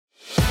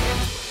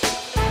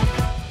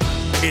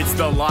It's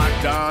the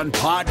Locked On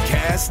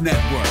Podcast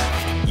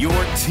Network, your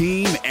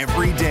team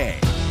every day.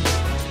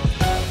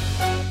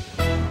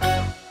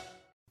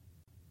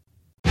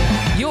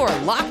 You're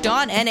Locked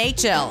On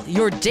NHL,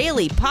 your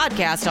daily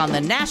podcast on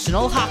the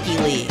National Hockey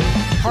League.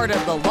 Part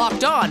of the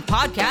Locked On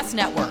Podcast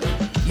Network,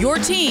 your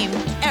team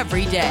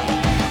every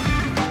day.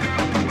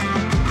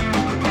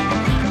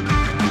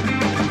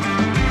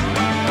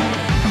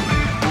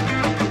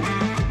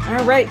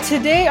 All right,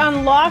 today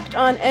on Locked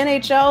On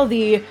NHL,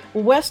 the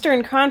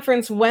Western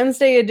Conference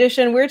Wednesday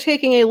edition, we're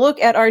taking a look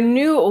at our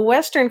new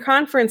Western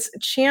Conference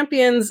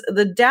champions,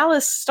 the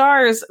Dallas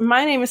Stars.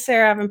 My name is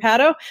Sarah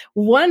Avampato,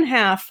 one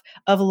half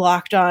of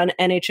Locked On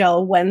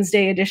NHL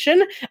Wednesday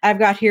edition. I've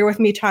got here with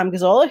me Tom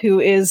Gazzola,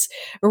 who is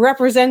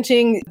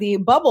representing the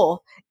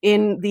bubble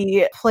in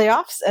the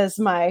playoffs as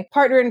my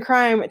partner in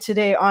crime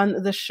today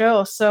on the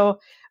show. So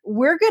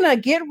we're going to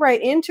get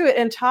right into it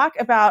and talk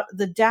about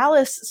the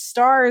Dallas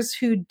Stars,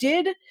 who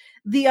did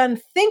the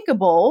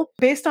unthinkable,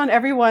 based on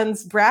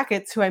everyone's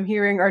brackets, who I'm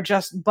hearing are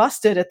just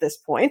busted at this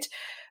point,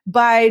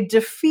 by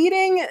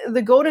defeating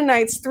the Golden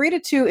Knights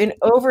 3-2 in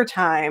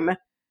overtime,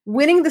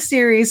 winning the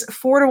series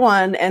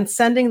 4-1, and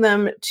sending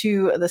them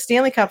to the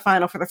Stanley Cup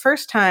final for the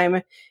first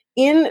time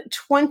in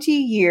 20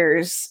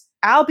 years.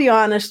 I'll be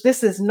honest,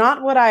 this is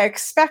not what I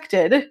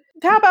expected.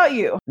 How about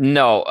you?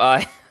 No,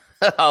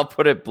 I'll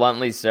put it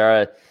bluntly,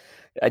 Sarah.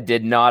 I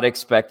did not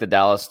expect the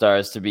Dallas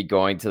Stars to be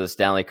going to the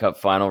Stanley Cup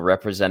final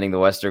representing the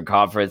Western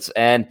Conference.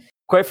 And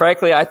quite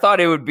frankly, I thought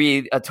it would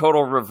be a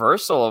total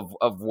reversal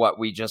of what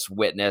we just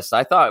witnessed.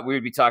 I thought we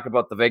would be talking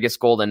about the Vegas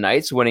Golden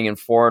Knights winning in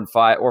 4 and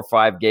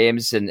 5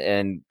 games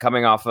and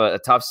coming off a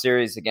tough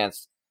series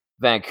against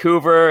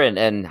Vancouver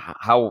and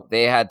how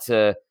they had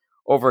to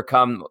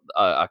overcome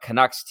a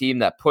Canucks team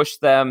that pushed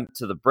them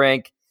to the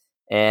brink.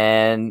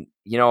 And,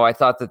 I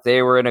thought that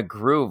they were in a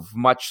groove,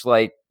 much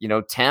like,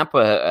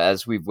 Tampa,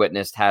 as we've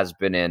witnessed, has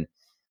been in.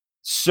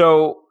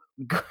 So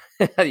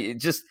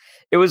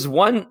it was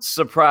one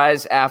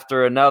surprise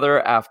after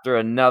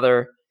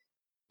another,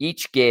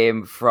 each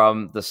game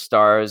from the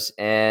Stars.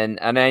 And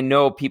I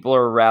know people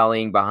are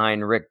rallying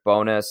behind Rick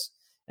Bowness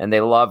and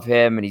they love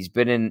him. And he's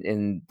been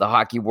in the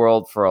hockey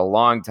world for a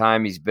long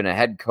time. He's been a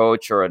head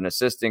coach or an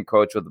assistant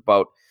coach with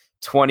about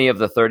 20 of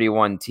the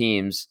 31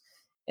 teams.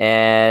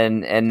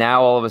 And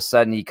now all of a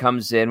sudden he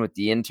comes in with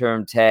the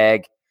interim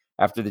tag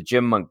after the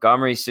Jim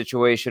Montgomery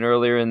situation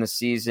earlier in the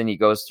season. He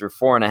goes through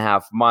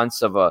 4.5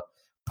 months of a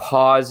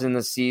pause in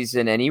the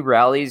season, and he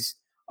rallies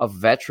a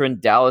veteran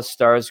Dallas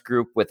Stars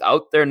group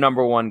without their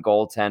number one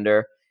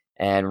goaltender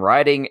and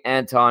riding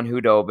Anton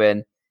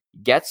Khudobin,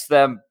 gets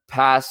them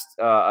past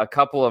a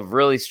couple of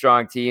really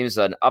strong teams,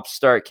 an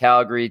upstart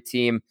Calgary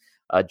team,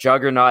 a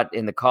juggernaut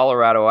in the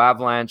Colorado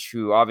Avalanche,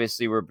 who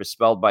obviously were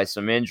bespelled by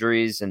some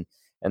injuries, and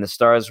the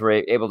Stars were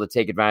able to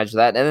take advantage of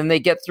that. And then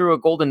they get through a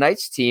Golden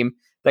Knights team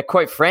that,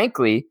 quite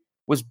frankly,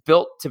 was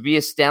built to be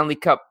a Stanley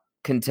Cup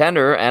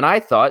contender, and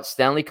I thought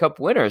Stanley Cup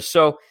winners.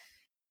 So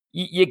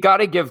you got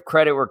to give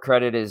credit where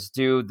credit is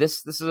due.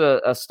 This is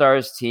a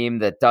Stars team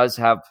that does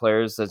have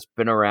players that's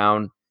been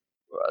around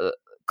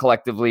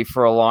collectively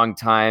for a long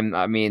time.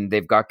 I mean,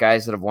 they've got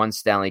guys that have won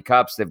Stanley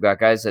Cups. They've got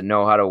guys that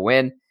know how to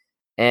win,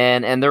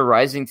 and they're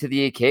rising to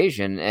the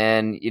occasion.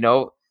 And,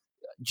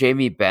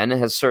 Jamie Benn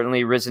has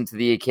certainly risen to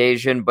the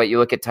occasion, but you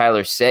look at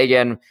Tyler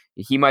Seguin,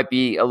 he might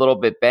be a little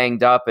bit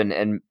banged up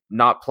and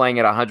not playing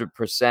at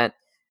 100%,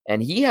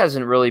 and he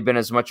hasn't really been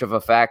as much of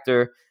a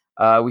factor.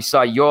 We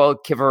saw Yoel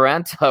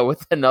Kiviranta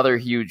with another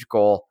huge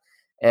goal,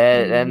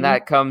 and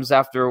that comes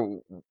after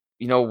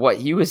what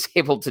he was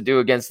able to do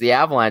against the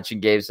Avalanche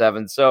in Game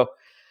 7. So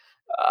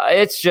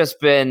it's just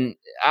been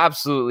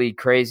absolutely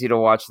crazy to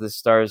watch the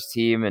Stars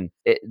team, and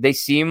they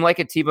seem like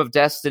a team of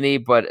destiny,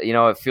 but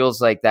it feels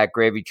like that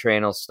gravy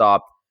train will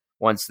stop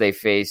once they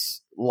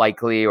face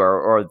likely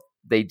or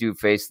they do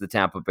face the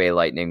Tampa Bay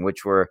Lightning,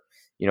 which we're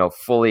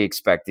fully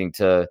expecting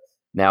to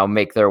now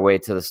make their way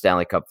to the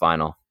Stanley Cup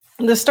final.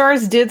 The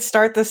Stars did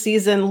start the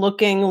season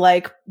looking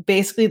like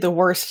basically the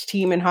worst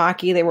team in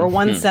hockey. They were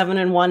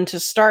 1-7-1 to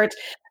start.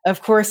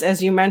 Of course,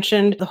 as you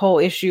mentioned, the whole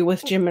issue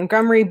with Jim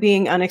Montgomery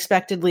being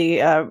unexpectedly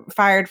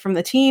fired from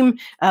the team,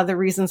 the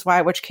reasons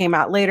why, which came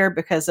out later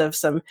because of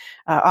some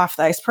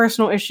off-the-ice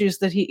personal issues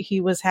that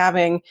he was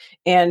having,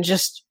 and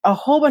just a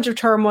whole bunch of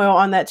turmoil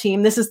on that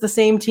team. This is the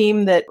same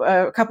team that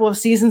a couple of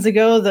seasons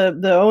ago,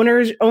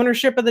 the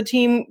ownership of the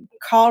team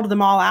called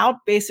them all out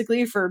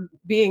basically for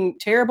being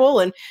terrible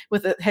and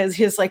with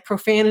his like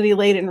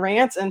profanity-laden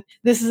rants. And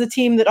this is a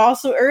team that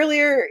also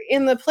earlier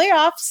in the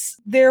playoffs,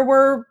 there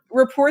were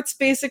reports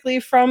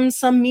basically from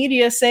some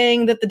media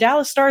saying that the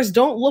Dallas Stars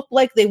don't look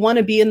like they want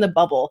to be in the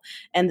bubble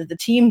and that the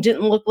team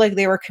didn't look like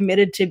they were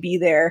committed to be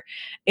there.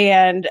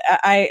 And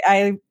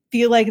I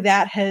feel like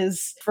that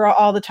has, for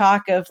all the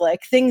talk of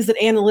like things that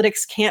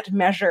analytics can't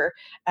measure,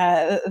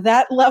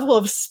 that level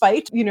of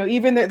spite,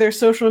 even their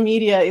social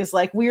media is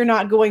like, we're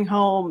not going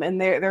home. And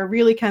they're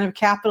really kind of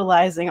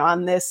capitalizing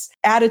on this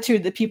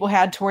attitude that people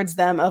had towards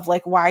them of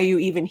like, why are you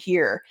even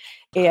here?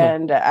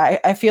 And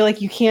I feel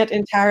like you can't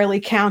entirely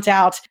count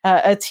out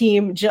a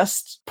team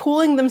just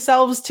pulling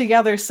themselves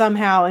together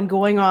somehow and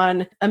going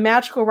on a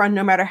magical run,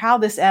 no matter how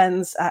this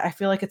ends. I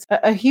feel like it's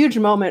a huge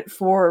moment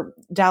for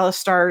Dallas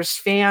Stars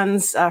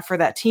fans, for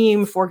that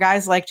team, for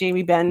guys like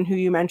Jamie Benn, who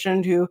you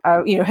mentioned, who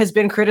has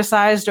been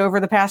criticized over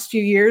the past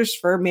few years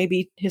for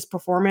maybe his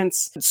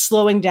performance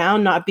slowing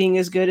down, not being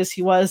as good as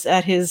he was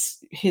at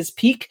his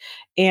peak,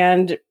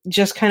 and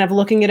just kind of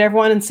looking at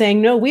everyone and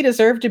saying, no, we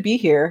deserve to be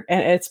here.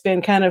 And it's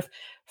been kind of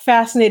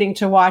fascinating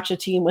to watch a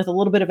team with a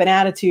little bit of an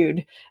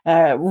attitude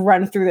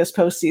run through this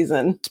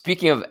postseason.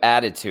 Speaking of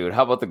attitude,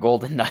 how about the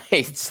Golden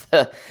Knights?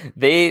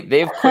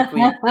 they've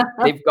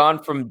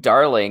gone from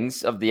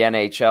darlings of the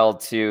NHL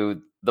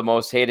to the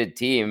most hated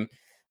team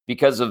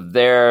because of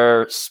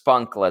their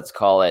spunk, let's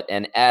call it,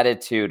 and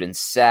attitude and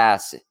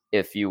sass,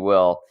 if you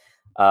will,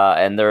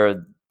 and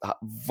their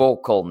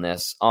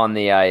vocalness on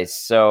the ice.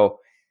 So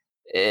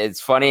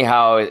it's funny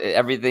how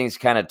everything's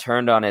kind of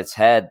turned on its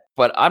head.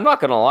 But I'm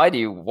not going to lie to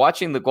you,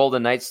 watching the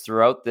Golden Knights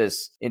throughout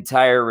this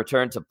entire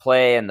return to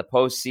play and the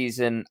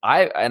postseason,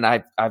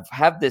 I've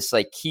had this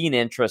like keen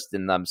interest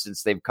in them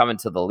since they've come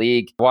into the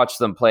league. Watched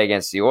them play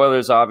against the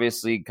Oilers,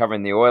 obviously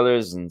covering the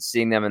Oilers and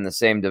seeing them in the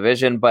same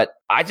division. But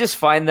I just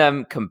find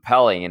them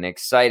compelling and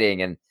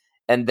exciting, and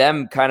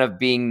them kind of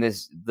being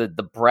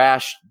the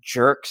brash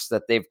jerks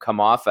that they've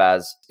come off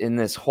as in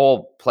this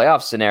whole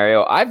playoff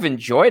scenario. I've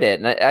enjoyed it,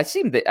 and I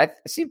seem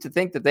to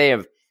think that they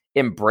have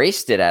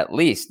embraced it at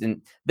least,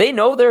 and they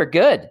know they're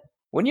good.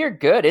 When you're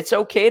good, it's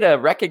okay to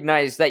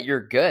recognize that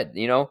you're good.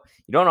 You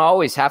don't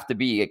always have to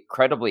be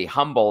incredibly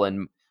humble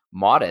and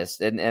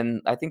modest.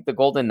 And I think the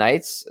Golden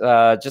Knights,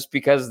 just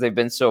because they've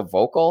been so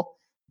vocal,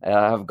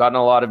 have gotten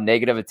a lot of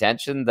negative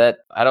attention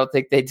that I don't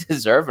think they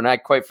deserve, and I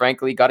quite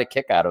frankly got a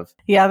kick out of.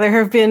 Yeah, there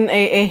have been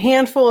a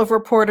handful of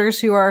reporters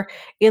who are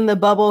in the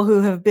bubble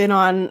who have been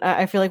on,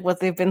 I feel like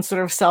what they've been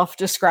sort of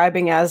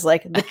self-describing as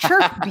like the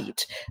chirp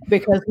beat,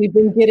 because we've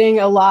been getting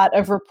a lot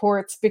of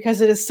reports,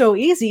 because it is so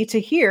easy to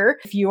hear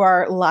if you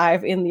are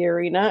live in the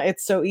arena.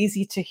 It's so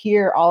easy to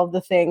hear all of the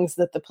things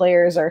that the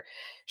players are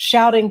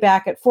shouting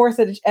back and forth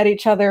at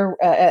each other,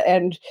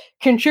 and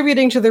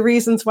contributing to the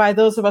reasons why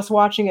those of us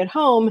watching at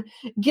home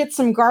get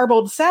some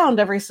garbled sound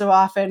every so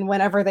often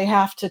whenever they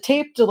have to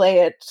tape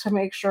delay it to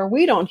make sure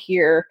we don't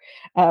hear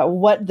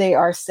what they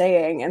are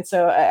saying. And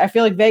so I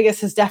feel like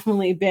Vegas has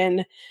definitely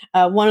been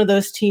one of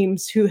those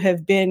teams who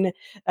have been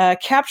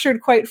captured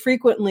quite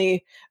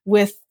frequently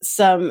with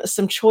some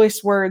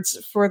choice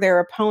words for their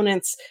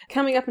opponents.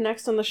 Coming up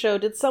next on the show,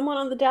 did someone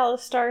on the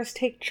Dallas Stars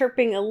take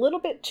chirping a little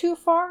bit too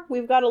far?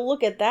 We've got to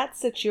look at that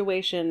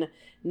situation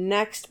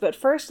next. But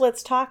first,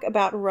 let's talk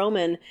about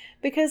Roman,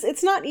 because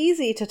it's not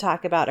easy to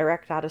talk about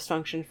erectile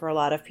dysfunction for a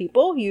lot of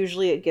people.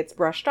 Usually it gets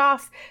brushed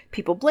off.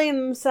 People blame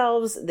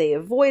themselves. They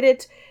avoid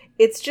it.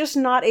 It's just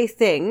not a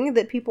thing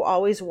that people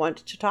always want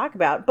to talk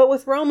about. But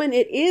with Roman,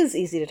 it is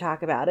easy to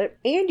talk about it.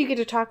 And you get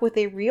to talk with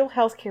a real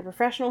healthcare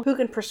professional who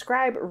can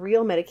prescribe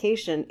real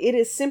medication. It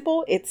is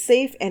simple, it's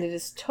safe, and it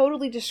is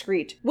totally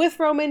discreet. With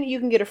Roman, you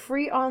can get a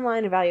free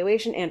online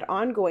evaluation and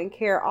ongoing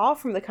care, all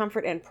from the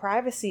comfort and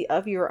privacy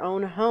of your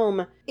own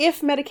home.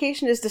 If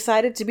medication is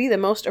decided to be the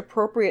most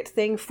appropriate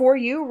thing for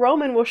you,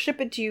 Roman will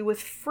ship it to you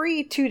with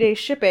free 2-day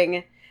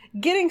shipping.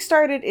 Getting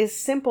started is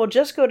simple.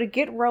 Just go to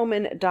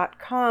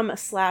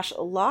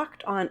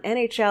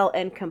GetRoman.com/LockedOnNHL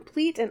and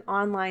complete an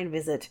online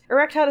visit.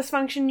 Erectile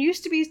dysfunction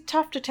used to be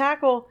tough to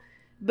tackle,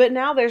 but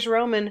now there's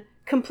Roman.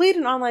 Complete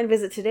an online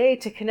visit today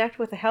to connect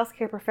with a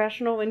healthcare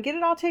professional and get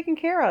it all taken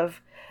care of.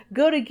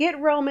 Go to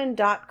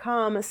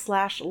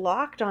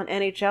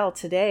GetRoman.com/LockedOnNHL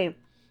today.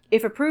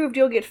 If approved,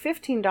 you'll get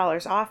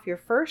 $15 off your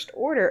first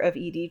order of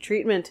ED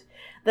treatment.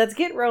 That's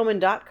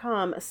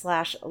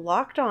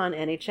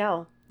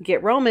GetRoman.com/LockedOnNHL.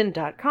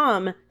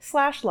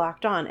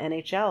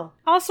 GetRoman.com/LockedOnNHL.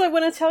 Also, I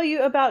want to tell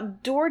you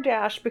about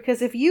DoorDash,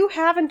 because if you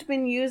haven't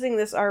been using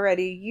this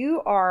already,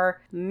 you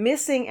are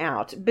missing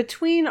out.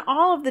 Between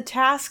all of the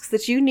tasks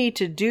that you need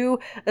to do,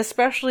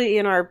 especially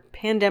in our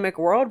pandemic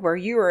world where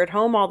you are at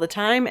home all the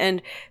time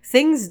and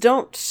things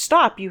don't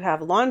stop. You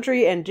have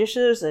laundry and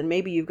dishes, and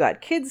maybe you've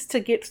got kids to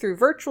get through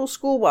virtual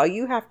school while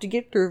you have to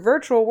get through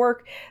virtual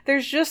work.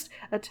 There's just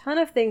a ton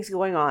of things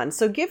going on.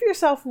 So give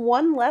yourself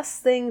one less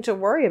thing to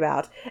worry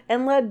about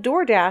and let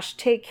DoorDash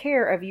take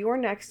care of your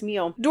next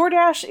meal.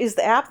 DoorDash is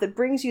the app that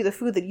brings you the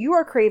food that you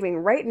are craving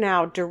right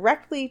now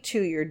directly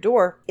to your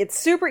door. It's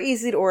super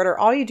easy to order.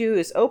 All you do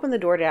is open the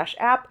DoorDash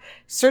app,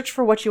 search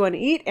for what you want to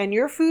eat, and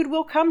your food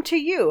will come to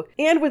you.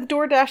 And with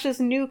DoorDash's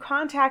new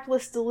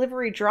contactless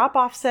delivery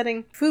drop-off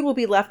setting, food will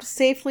be left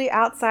safely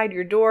outside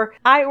your door.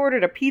 I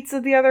ordered a pizza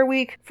the other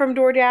week from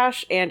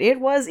DoorDash, and it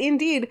was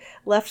indeed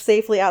left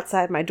safely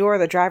outside my door.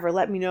 The driver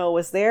let me know it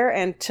was there,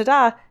 and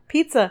ta-da,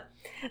 pizza.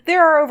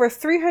 There are over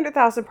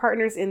 300,000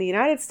 partners in the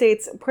United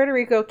States, Puerto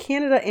Rico,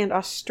 Canada, and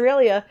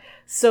Australia.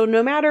 So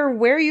no matter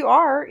where you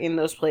are in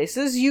those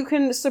places, you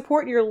can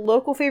support your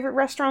local favorite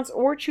restaurants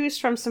or choose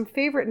from some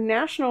favorite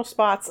national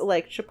spots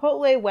like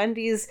Chipotle,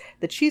 Wendy's,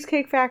 the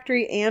Cheesecake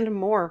Factory, and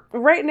more.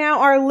 Right now,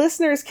 our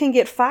listeners can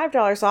get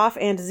 $5 off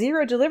and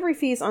 0 delivery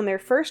fees on their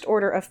first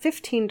order of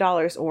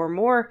 $15 or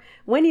more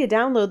when you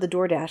download the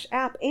DoorDash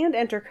app and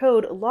enter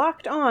code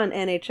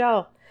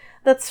LOCKEDONNHL.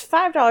 That's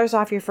 $5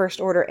 off your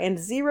first order and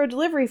 0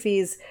 delivery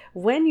fees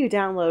when you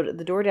download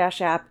the DoorDash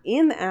app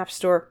in the App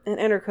Store and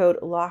enter code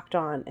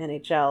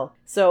LOCKEDONNHL.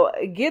 So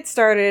get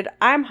started.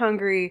 I'm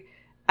hungry.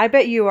 I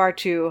bet you are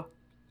too.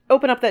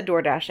 Open up that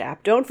DoorDash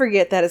app. Don't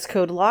forget that is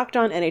code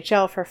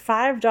LOCKEDONNHL for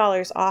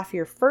 $5 off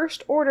your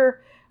first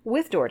order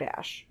with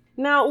DoorDash.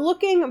 Now,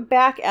 looking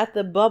back at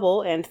the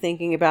bubble and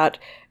thinking about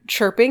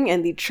chirping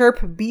and the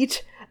chirp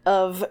beat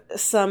of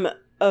some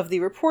of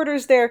the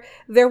reporters there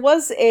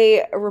was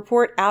a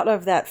report out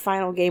of that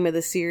final game of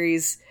the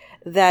series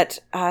that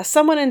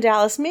someone in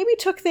Dallas maybe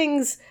took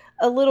things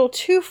a little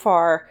too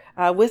far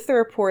with the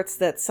reports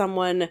that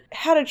someone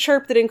had a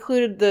chirp that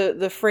included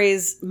the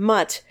phrase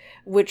mutt,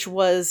 which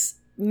was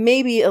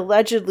maybe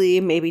allegedly,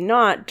 maybe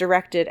not,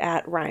 directed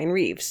at Ryan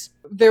Reaves.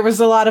 There was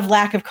a lot of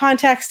lack of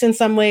context in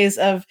some ways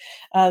of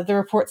the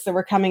reports that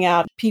were coming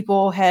out.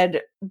 People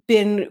had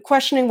been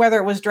questioning whether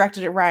it was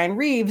directed at Ryan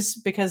Reaves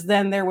because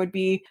then there would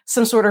be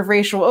some sort of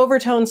racial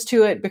overtones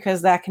to it,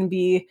 because that can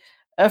be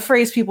a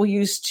phrase people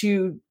use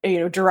to,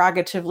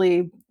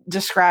 derogatively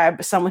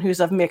describe someone who's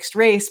of mixed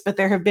race. But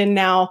there have been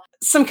now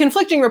some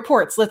conflicting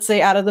reports, let's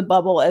say, out of the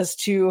bubble as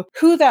to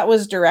who that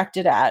was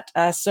directed at.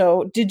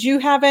 So did you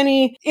have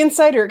any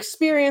insight or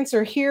experience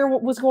or hear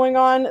what was going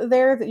on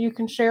there that you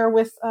can share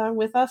with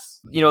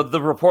us?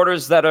 The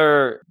reporters that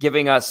are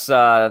giving us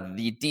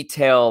the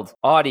detailed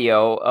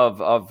audio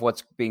of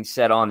what's being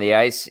said on the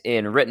ice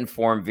in written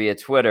form via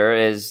Twitter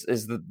is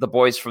the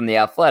boys from The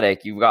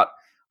Athletic. You've got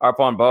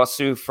Arpon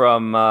Basu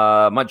from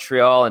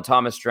Montreal and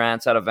Thomas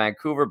Drance out of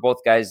Vancouver, both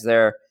guys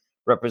there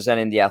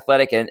representing The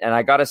Athletic. And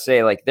I got to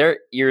say, their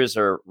ears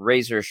are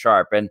razor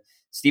sharp. And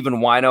Stephen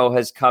Wino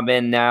has come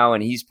in now,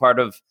 and he's part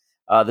of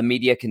the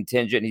media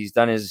contingent. He's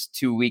done his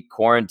 2-week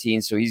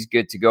quarantine, so he's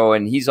good to go.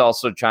 And he's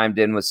also chimed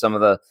in with some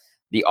of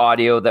the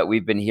audio that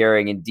we've been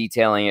hearing and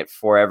detailing it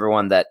for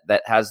everyone that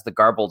has the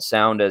garbled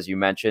sound, as you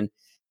mentioned.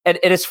 And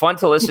it's fun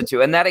to listen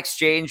to. And that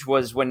exchange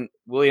was when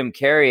William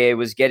Carrier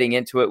was getting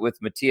into it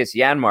with Matthias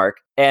Janmark.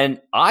 And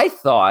I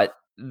thought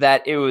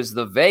that it was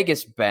the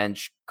Vegas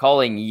bench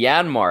calling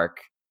Janmark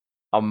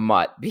a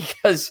mutt,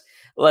 because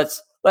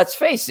let's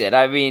face it.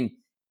 I mean,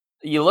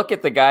 you look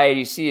at the guy and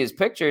you see his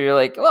picture, you're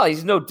like, well,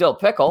 he's no dill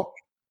pickle.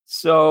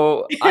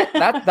 So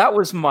that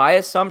was my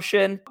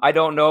assumption. I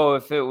don't know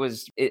if it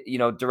was,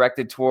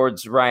 directed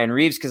towards Ryan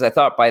Reaves, because I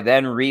thought by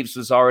then Reaves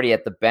was already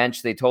at the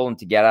bench. They told him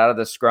to get out of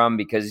the scrum,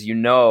 because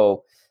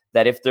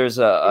that if there's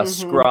a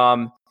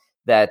scrum,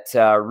 that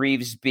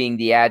Reaves, being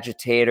the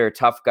agitator,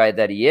 tough guy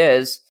that he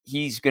is,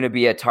 he's going to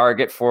be a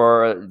target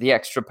for the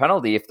extra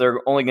penalty. If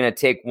they're only going to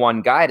take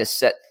one guy to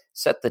set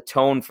the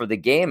tone for the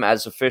game,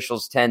 as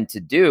officials tend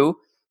to do,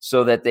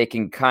 so that they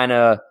can kind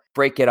of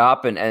break it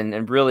up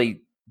and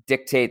really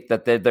dictate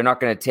that they're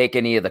not going to take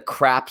any of the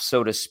crap,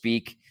 so to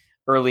speak,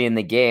 early in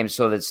the game,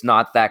 so that it's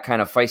not that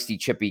kind of feisty,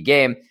 chippy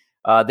game.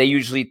 They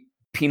usually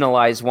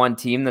penalize one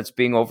team that's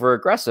being over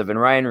aggressive, and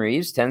Ryan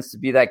Reaves tends to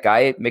be that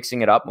guy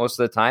mixing it up most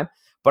of the time.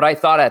 But I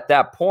thought at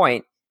that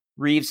point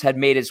Reaves had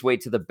made his way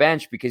to the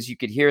bench, because you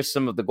could hear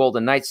some of the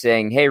Golden Knights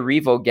saying, "Hey,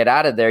 Revo, get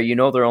out of there.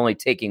 They're only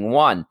taking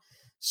one."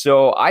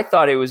 So I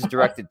thought it was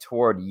directed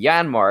toward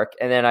Janmark,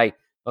 and then I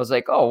was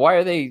like, "Oh, why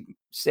are they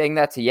saying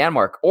that to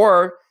Janmark?"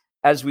 Or,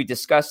 as we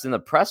discussed in the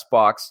press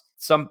box,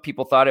 some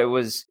people thought it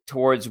was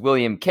towards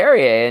William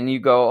Carrier, and you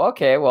go,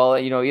 okay, well,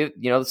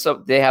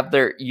 so they have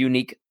their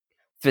unique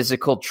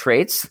physical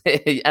traits.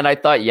 And I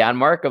thought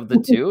Janmark of the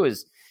two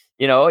is,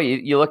 you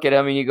look at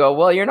him and you go,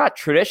 well, you're not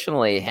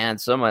traditionally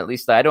handsome. At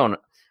least I don't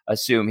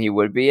assume he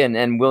would be.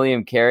 And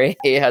William Carrier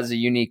has a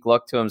unique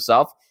look to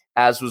himself,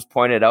 as was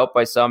pointed out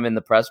by some in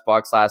the press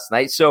box last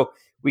night. So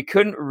we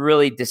couldn't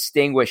really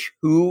distinguish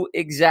who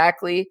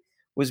exactly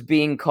was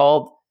being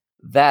called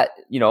that,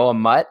 a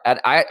mutt.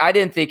 I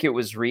didn't think it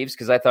was Reaves,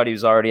 because I thought he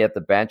was already at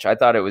the bench. I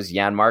thought it was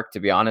Janmark,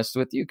 to be honest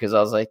with you, because I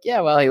was like,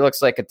 yeah, well, he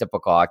looks like a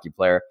typical hockey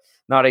player.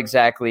 Not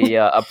exactly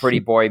a pretty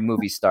boy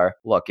movie star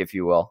look, if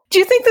you will. Do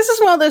you think this is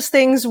one of those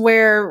things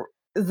where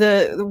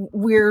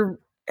we're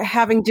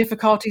having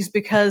difficulties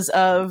because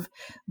of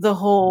the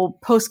whole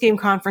post-game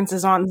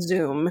conferences on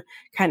Zoom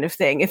kind of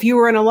thing? If you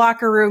were in a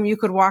locker room, you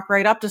could walk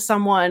right up to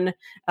someone,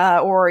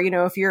 or,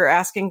 if you're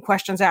asking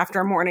questions after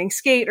a morning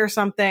skate or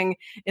something,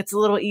 it's a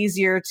little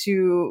easier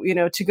to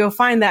go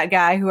find that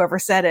guy, whoever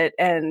said it,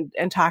 and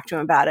talk to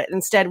him about it.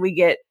 Instead, we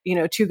get,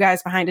 two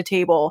guys behind a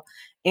table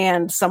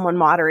and someone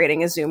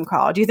moderating a Zoom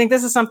call. Do you think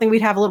this is something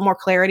we'd have a little more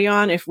clarity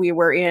on if we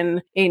were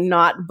in a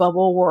not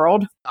bubble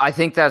world? I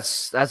think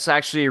that's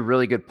actually a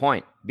really good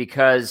point,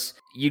 because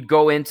you'd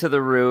go into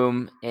the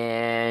room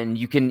and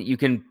you can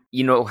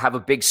have a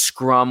big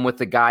scrum with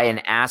the guy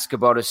and ask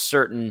about a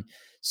certain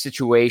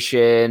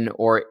situation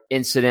or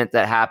incident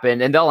that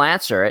happened, and they'll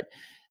answer it.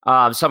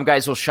 Some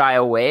guys will shy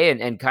away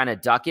and kind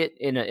of duck it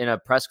in a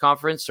press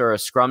conference or a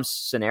scrum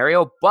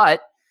scenario.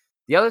 But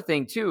the other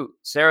thing too,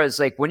 Sarah, is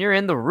like when you're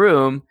in the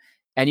room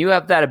and you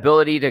have that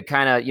ability to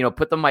kind of,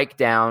 put the mic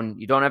down,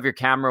 you don't have your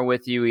camera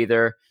with you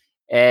either,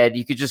 and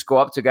you could just go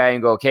up to a guy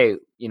and go, okay,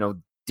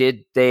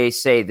 did they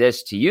say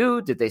this to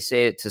you? Did they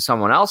say it to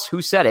someone else?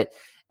 Who said it?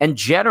 And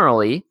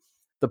generally,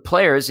 the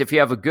players, if you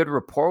have a good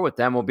rapport with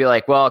them, will be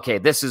like, well, okay,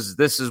 this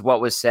is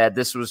what was said.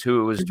 This was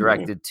who it was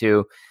directed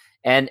to.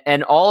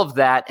 And all of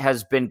that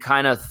has been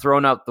kind of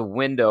thrown out the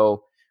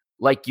window,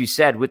 like you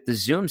said, with the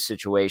Zoom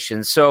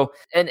situation. So,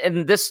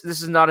 and this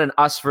is not an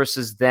us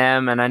versus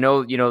them. And I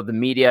know, the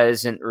media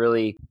isn't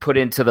really put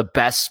into the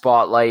best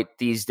spotlight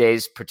these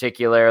days,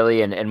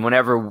 particularly. And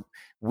whenever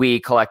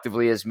we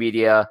collectively as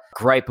media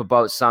gripe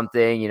about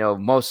something,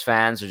 most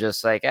fans are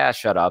just like,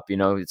 shut up.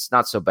 It's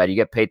not so bad. You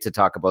get paid to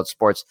talk about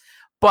sports.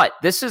 But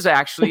this is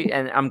actually,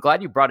 and I'm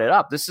glad you brought it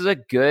up, this is a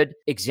good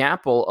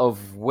example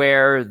of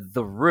where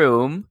the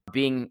room,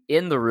 being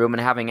in the room and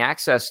having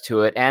access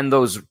to it, and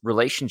those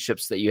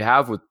relationships that you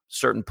have with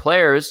certain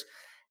players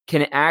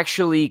can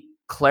actually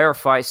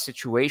clarify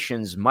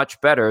situations much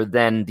better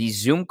than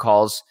these Zoom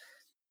calls,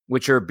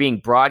 which are being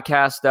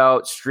broadcast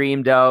out,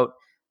 streamed out,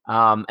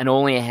 and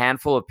only a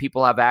handful of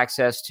people have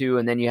access to.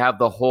 And then you have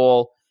the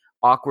whole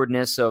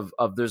awkwardness of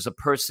there's a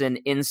person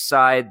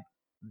inside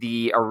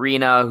the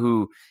arena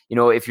who,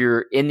 if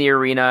you're in the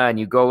arena and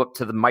you go up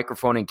to the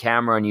microphone and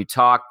camera and you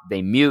talk,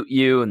 they mute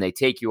you and they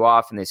take you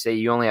off and they say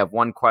you only have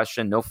one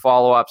question, no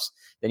follow-ups.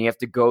 Then you have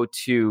to go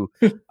to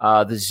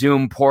the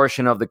Zoom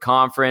portion of the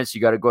conference.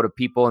 You got to go to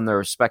people in their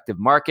respective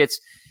markets.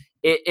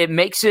 It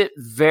makes it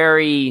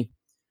very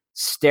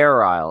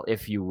sterile,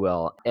 if you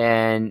will,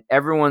 and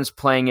everyone's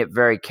playing it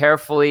very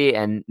carefully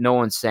and no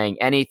one's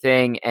saying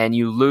anything, and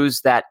you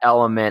lose that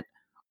element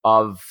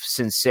of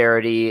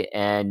sincerity,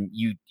 and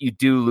you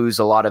do lose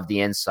a lot of the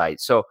insight.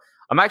 So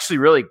I'm actually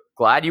really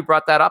glad you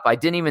brought that up. I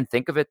didn't even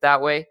think of it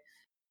that way,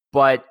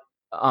 but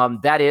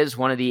that is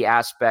one of the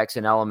aspects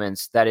and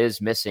elements that is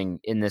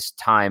missing in this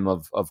time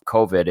of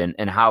COVID,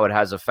 and how it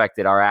has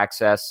affected our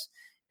access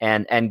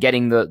and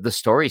getting the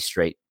story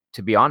straight,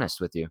 to be honest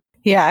with you.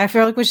 Yeah, I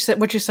feel like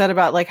what you said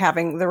about like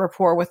having the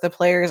rapport with the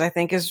players, I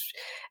think is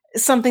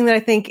something that I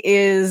think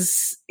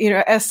is,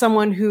 as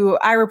someone who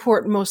I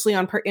report mostly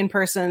on in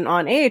person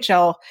on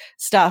AHL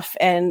stuff.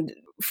 And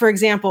for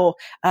example,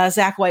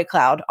 Zach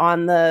Whitecloud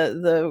on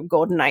the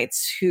Golden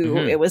Knights, who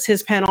it was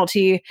his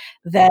penalty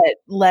that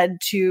led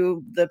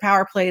to the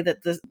power play that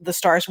the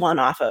Stars won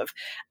off of.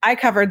 I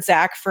covered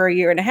Zach for a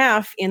year and a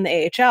half in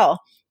the AHL.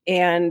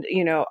 And,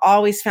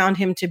 always found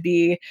him to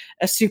be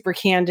a super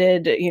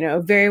candid,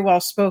 very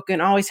well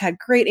spoken, always had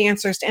great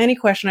answers to any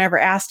question I ever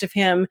asked of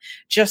him,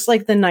 just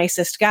like the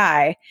nicest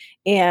guy.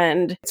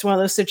 And it's one of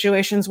those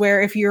situations where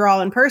if you're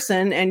all in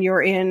person and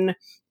you're in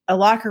a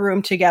locker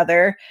room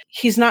together,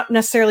 he's not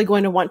necessarily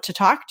going to want to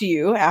talk to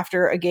you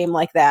after a game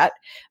like that,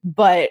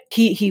 but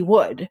he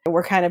would.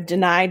 We're kind of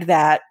denied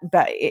that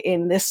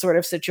in this sort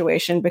of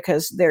situation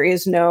because there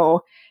is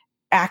no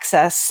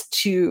access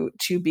to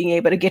being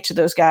able to get to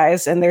those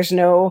guys. And there's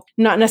not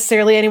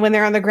necessarily anyone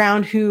there on the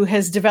ground who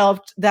has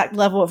developed that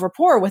level of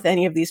rapport with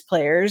any of these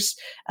players,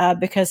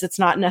 because it's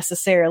not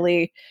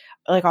necessarily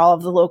like all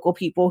of the local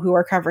people who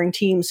are covering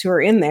teams who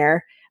are in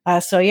there.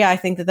 So yeah, I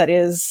think that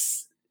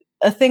is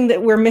a thing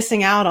that we're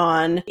missing out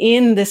on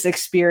in this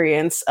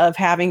experience of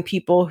having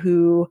people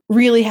who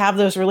really have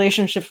those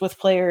relationships with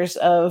players,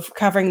 of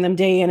covering them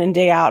day in and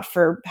day out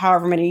for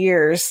however many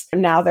years.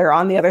 And now they're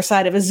on the other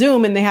side of a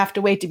Zoom and they have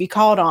to wait to be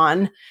called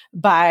on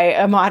by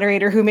a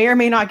moderator who may or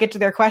may not get to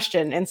their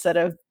question, instead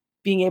of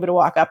being able to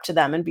walk up to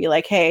them and be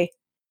like, hey,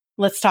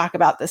 let's talk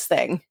about this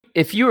thing.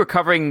 If you were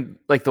covering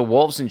like the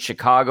Wolves in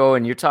Chicago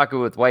and you're talking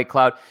with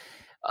Whitecloud,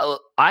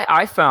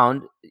 I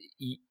found,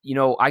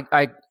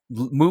 I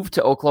moved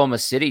to Oklahoma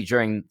City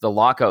during the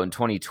lockout in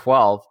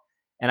 2012,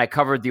 and I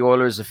covered the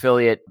Oilers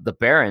affiliate, the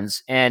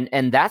Barons,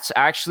 and that's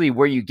actually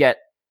where you get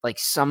like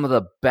some of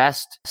the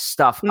best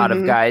stuff out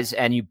of guys,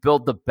 and you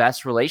build the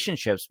best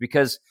relationships,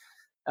 because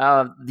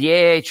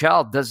the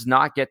AHL does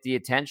not get the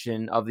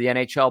attention of the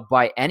NHL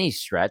by any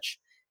stretch,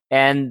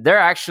 and they're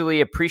actually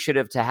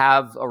appreciative to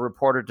have a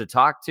reporter to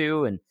talk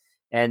to, and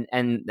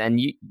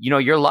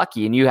you're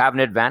lucky and you have an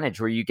advantage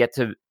where you get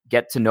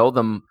to know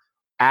them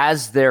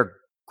as they're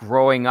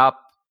growing up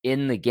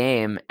in the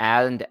game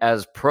and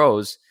as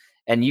pros,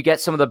 and you get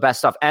some of the best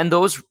stuff. And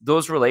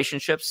those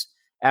relationships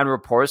and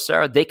rapport,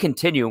 Sarah, they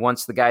continue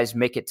once the guys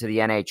make it to the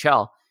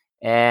NHL,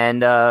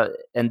 and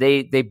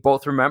they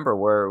both remember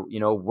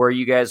where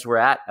you guys were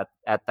at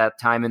that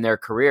time in their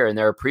career, and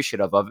they're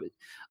appreciative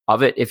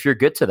of it if you're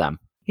good to them.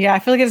 Yeah, I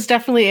feel like it's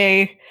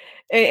definitely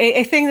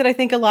a thing that I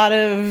think a lot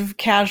of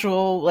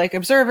casual like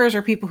observers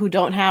or people who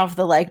don't have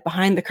the like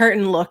behind the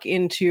curtain look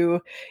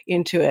into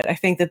it. I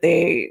think that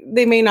they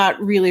may not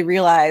really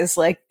realize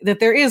like that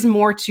there is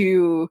more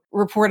to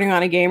reporting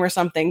on a game or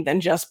something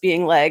than just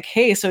being like,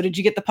 hey, so did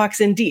you get the pucks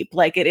in deep?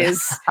 Like it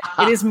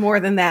is more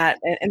than that.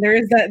 And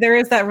there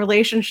is that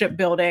relationship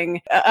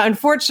building.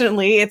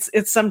 Unfortunately,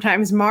 it's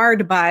sometimes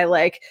marred by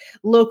like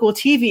local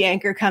TV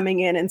anchor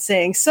coming in and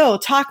saying, so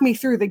talk me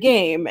through the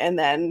game. And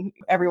then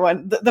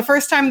everyone, the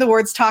first time the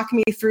words talk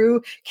me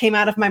through came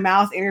out of my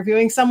mouth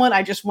interviewing someone,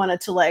 I just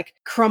wanted to like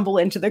crumble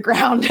into the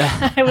ground.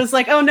 I was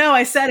like, oh no,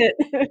 I said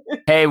it.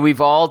 Hey,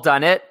 we've all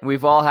done it.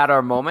 We've all had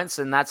our moments,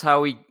 and that's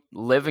how we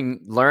live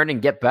and learn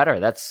and get better.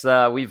 That's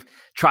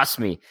trust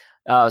me.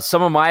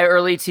 Some of my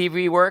early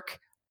TV work,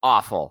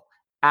 awful.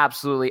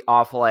 Absolutely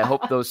awful. I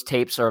hope those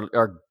tapes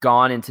are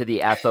gone into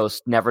the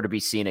ethos, never to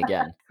be seen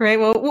again. Right.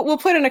 Well, we'll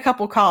put in a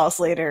couple calls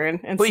later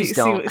and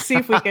see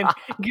if we can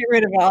get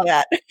rid of all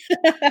that.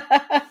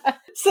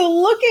 So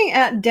looking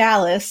at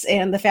Dallas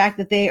and the fact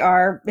that they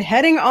are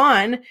heading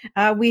on,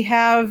 we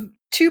have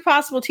two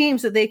possible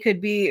teams that they could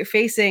be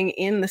facing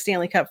in the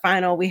Stanley Cup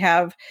final. We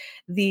have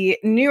the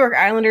New York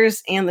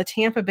Islanders and the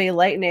Tampa Bay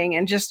Lightning.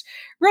 And just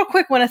real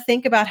quick, want to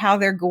think about how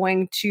they're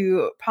going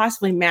to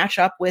possibly match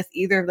up with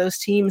either of those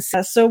teams.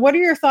 So what are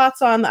your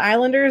thoughts on the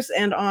Islanders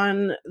and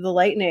on the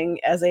Lightning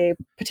as a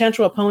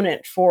potential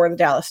opponent for the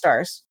Dallas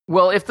Stars?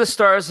 Well, if the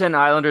Stars and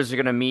Islanders are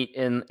going to meet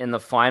in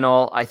the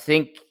final, I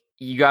think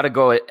you got to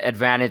go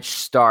advantage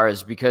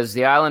Stars, because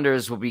the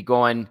Islanders will be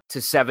going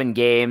to 7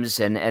 games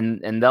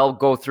and they'll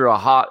go through a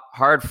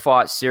hard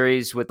fought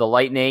series with the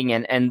Lightning,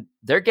 and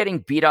they're getting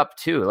beat up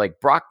too. Like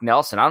Brock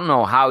Nelson, I don't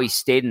know how he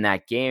stayed in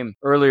that game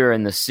earlier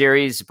in the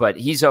series, but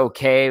he's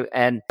okay.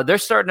 And they're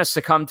starting to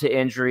succumb to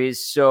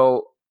injuries.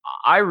 So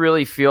I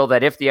really feel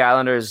that if the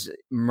Islanders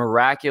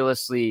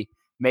miraculously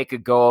make a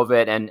go of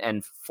it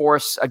and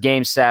force a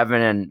game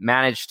 7 and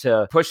manage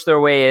to push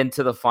their way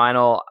into the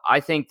final, I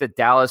think that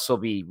Dallas will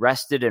be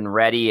rested and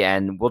ready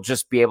and will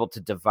just be able to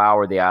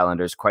devour the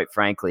Islanders, quite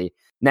frankly.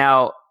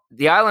 Now,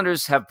 the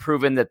Islanders have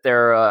proven that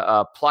they're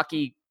a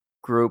plucky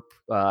group.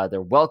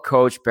 They're well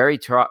coached. Barry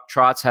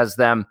Trotz has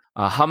them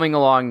humming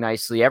along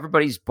nicely.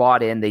 Everybody's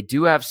bought in. They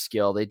do have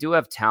skill. They do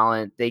have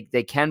talent.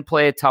 They can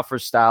play a tougher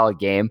style of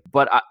game.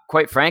 But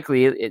quite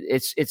frankly,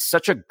 it's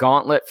such a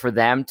gauntlet for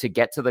them to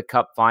get to the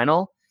Cup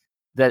final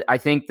that I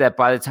think that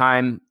by the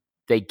time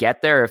they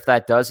get there, if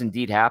that does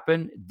indeed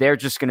happen, they're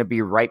just going to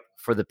be ripe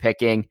for the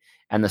picking.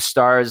 And the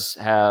Stars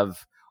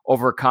have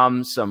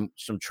overcome some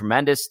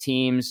tremendous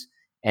teams,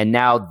 and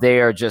now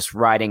they are just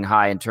riding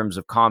high in terms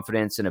of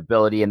confidence and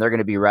ability, and they're going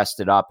to be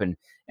rested up and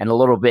a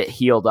little bit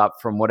healed up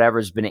from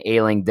whatever's been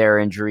ailing their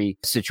injury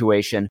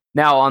situation.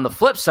 Now, on the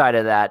flip side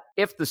of that,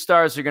 if the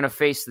Stars are going to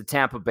face the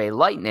Tampa Bay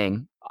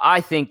Lightning,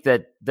 I think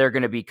that they're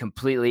going to be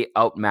completely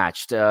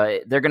outmatched.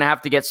 They're going to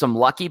have to get some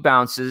lucky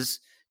bounces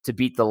to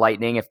beat the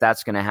Lightning if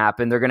that's going to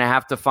happen. They're going to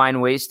have to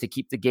find ways to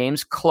keep the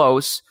games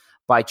close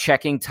by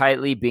checking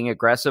tightly, being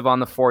aggressive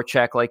on the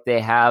forecheck like they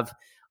have,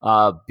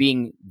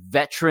 being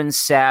veteran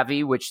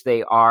savvy, which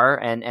they are.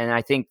 And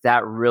I think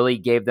that really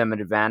gave them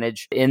an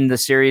advantage in the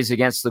series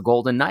against the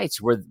Golden Knights,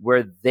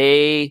 where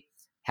they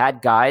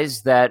had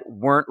guys that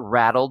weren't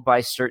rattled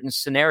by certain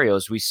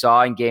scenarios. We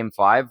saw in Game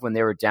 5 when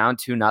they were down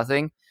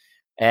 2-0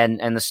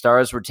 and the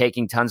Stars were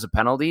taking tons of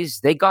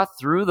penalties. They got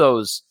through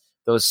those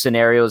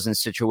scenarios and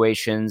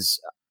situations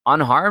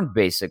unharmed,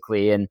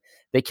 basically. And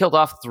they killed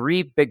off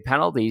 3 big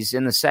penalties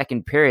in the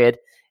second period.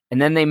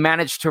 And then they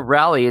managed to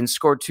rally and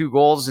score 2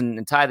 goals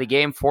and tie the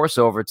game, force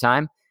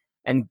overtime,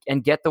 and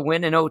get the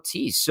win in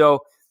OT.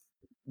 So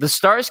the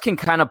Stars can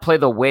kind of play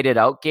the weighted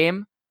out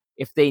game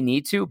if they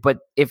need to. But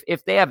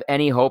if they have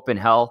any hope in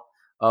hell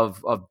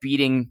of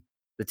beating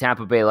the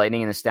Tampa Bay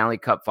Lightning in the Stanley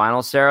Cup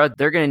final, Sarah,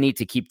 they're going to need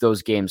to keep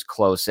those games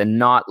close and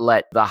not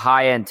let the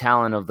high-end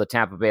talent of the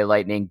Tampa Bay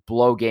Lightning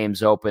blow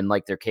games open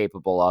like they're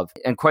capable of.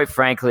 And quite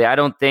frankly, I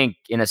don't think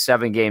in a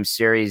 7-game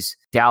series,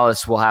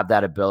 Dallas will have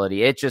that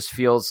ability. It just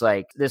feels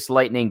like this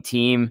Lightning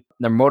team,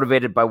 they're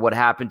motivated by what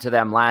happened to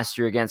them last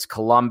year against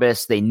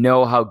Columbus. They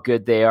know how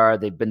good they are.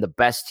 They've been the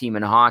best team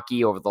in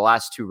hockey over the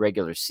last 2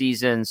 regular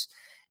seasons.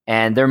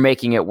 And they're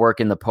making it work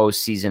in the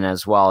postseason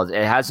as well.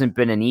 It hasn't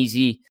been an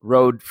easy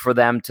road for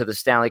them to the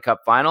Stanley Cup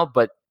final,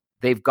 but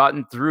they've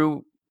gotten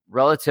through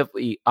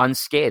relatively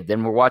unscathed.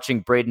 And we're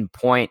watching Braden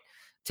Point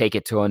take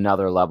it to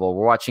another level.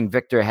 We're watching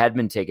Victor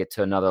Hedman take it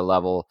to another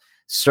level.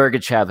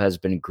 Sergachev has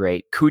been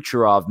great.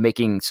 Kucherov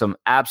making some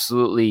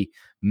absolutely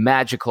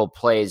magical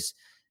plays.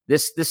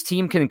 This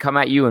team can come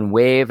at you in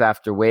wave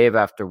after wave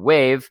after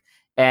wave,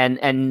 and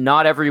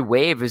not every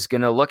wave is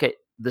going to look at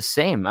the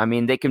same. I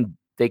mean, they can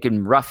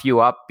rough you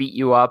up, beat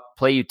you up,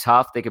 play you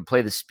tough. They can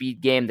play the speed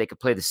game. They can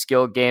play the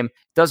skill game.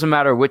 Doesn't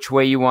matter which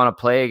way you want to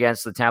play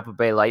against the Tampa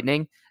Bay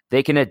Lightning.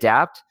 They can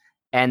adapt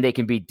and they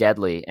can be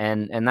deadly.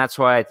 And that's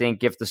why I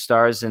think if the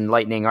Stars and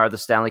Lightning are the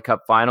Stanley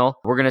Cup final,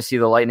 we're going to see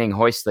the Lightning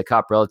hoist the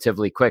cup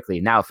relatively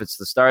quickly. Now, if it's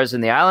the Stars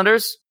and the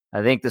Islanders,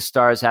 I think the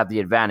Stars have the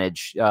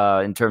advantage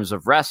in terms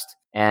of rest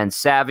and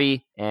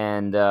savvy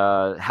and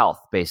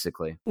health,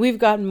 basically. We've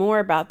got more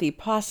about the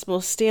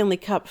possible Stanley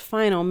Cup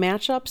final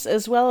matchups,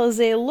 as well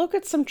as a look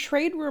at some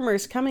trade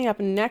rumors coming up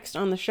next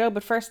on the show.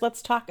 But first,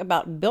 let's talk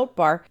about Built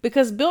Bar,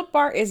 because Built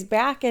Bar is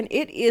back and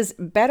it is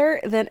better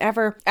than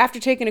ever. After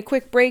taking a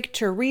quick break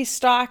to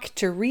restock,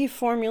 to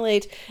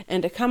reformulate,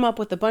 and to come up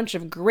with a bunch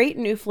of great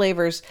new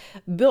flavors,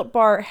 Built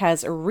Bar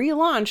has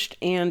relaunched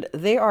and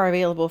they are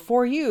available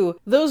for you.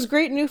 Those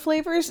great new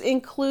flavors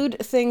include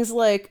things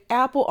like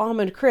apple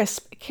almond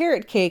crisp,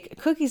 carrot cake,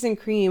 cookies and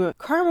cream,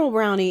 caramel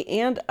brownie,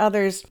 and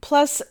others,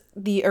 plus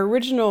the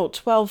original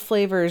 12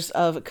 flavors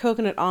of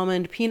coconut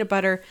almond, peanut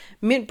butter,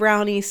 mint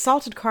brownie,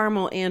 salted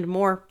caramel, and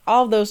more.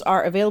 All of those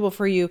are available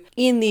for you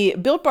in the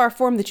Built Bar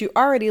form that you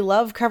already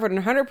love, covered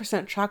in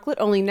 100% chocolate,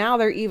 only now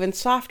they're even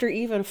softer,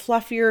 even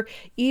fluffier,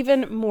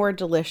 even more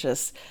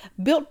delicious.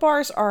 Built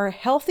Bars are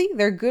healthy,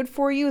 they're good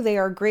for you, they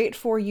are great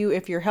for you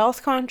if you're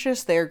health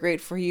conscious, they are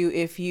great for you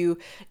if you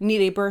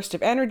need a burst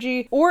of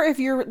energy, or if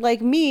you're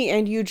like me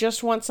and you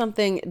just want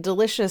something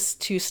delicious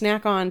to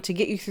snack on to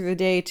get you through the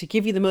day, to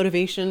give you the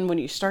motivation when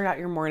you start out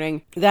your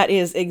morning. That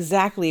is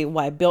exactly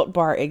why Built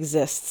Bar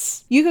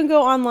exists. You can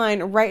go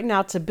online right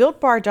now to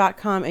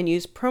BuiltBar.com and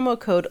use promo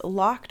code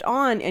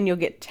LOCKEDON and you'll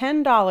get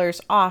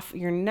 $10 off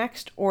your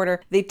next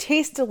order. They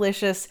taste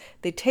delicious.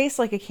 They taste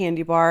like a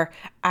candy bar.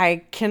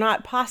 I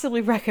cannot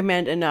possibly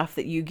recommend enough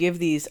that you give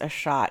these a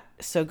shot.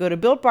 So go to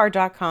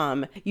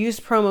BuiltBar.com,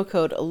 use promo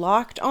code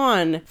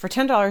LOCKEDON for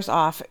 $10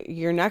 off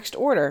your next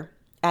order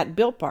at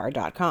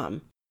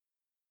BuiltBar.com.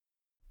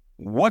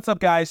 What's up,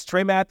 guys?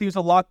 Trey Matthews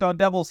of Locked On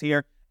Devils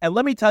here, and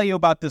let me tell you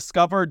about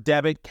Discover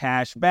Debit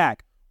Cash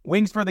Back.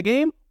 Wings for the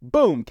game?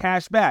 Boom,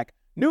 cash back.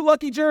 New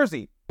lucky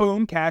jersey?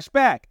 Boom, cash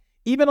back.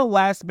 Even a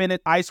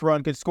last-minute ice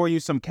run can score you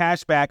some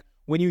cash back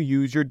when you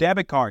use your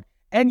debit card.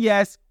 And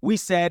yes, we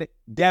said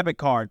debit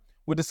card.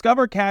 With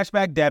Discover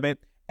Cashback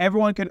Debit,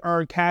 everyone can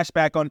earn cash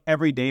back on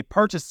everyday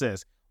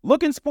purchases.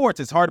 Look, in sports,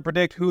 it's hard to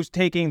predict who's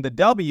taking the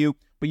W,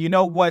 but you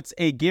know what's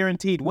a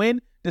guaranteed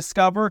win?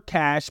 Discover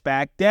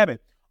Cashback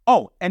Debit.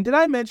 Oh, and did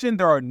I mention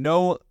there are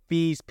no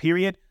fees,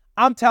 period?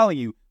 I'm telling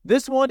you,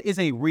 this one is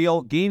a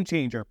real game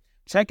changer.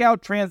 Check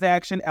out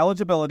transaction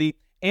eligibility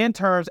and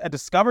terms at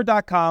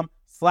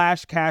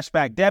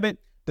discover.com/cashbackdebit.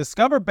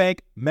 Discover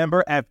Bank,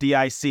 member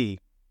FDIC.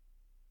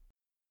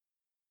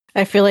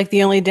 I feel like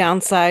the only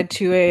downside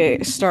to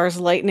a Stars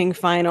Lightning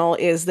final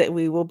is that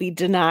we will be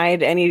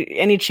denied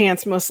any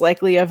chance, most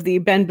likely, of the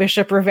Ben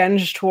Bishop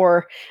revenge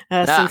tour,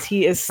 since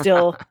he is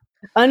still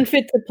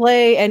unfit to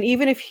play. And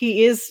even if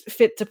he is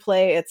fit to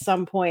play at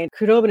some point,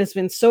 Khudobin has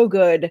been so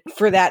good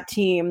for that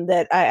team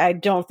that I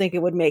don't think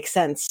it would make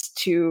sense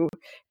to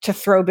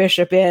throw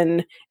Bishop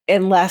in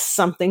unless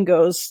something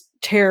goes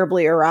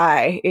terribly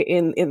awry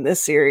in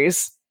this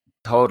series.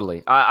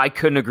 Totally. I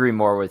couldn't agree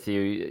more with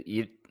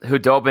you.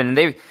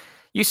 Khudobin,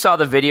 you saw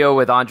the video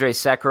with Andrej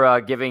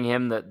Sekera giving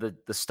him the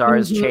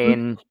Stars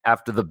chain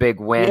after the big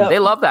win. Yep. They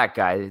love that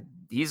guy.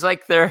 He's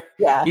like their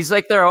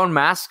own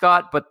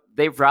mascot, but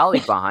they've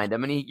rallied behind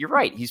him. And you're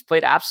right. He's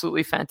played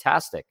absolutely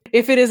fantastic.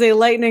 If it is a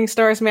Lightning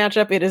Stars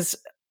matchup, it is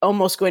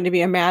almost going to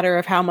be a matter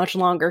of how much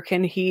longer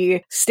can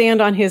he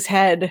stand on his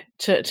head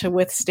to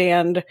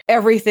withstand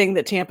everything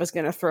that Tampa's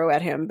going to throw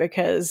at him.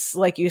 Because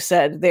like you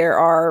said,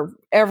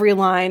 every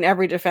line,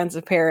 every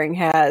defensive pairing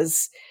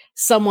has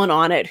someone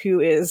on it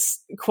who is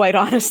quite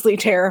honestly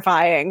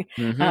terrifying.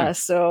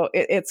 So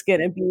it's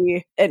going to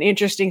be an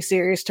interesting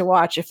series to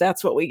watch if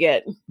that's what we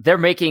get. They're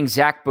making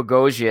Zach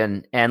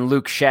Bogosian and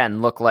Luke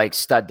Schenn look like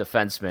stud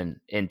defensemen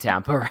in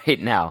Tampa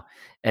right now.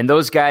 And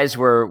those guys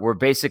were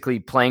basically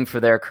playing for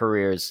their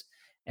careers,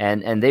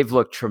 and they've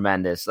looked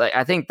tremendous.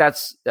 I think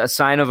that's a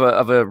sign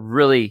of a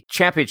really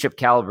championship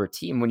caliber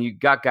team when you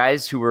got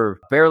guys who were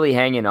barely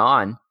hanging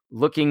on,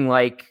 looking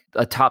like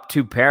a top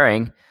two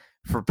pairing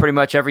for pretty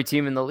much every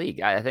team in the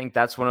league. I think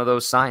that's one of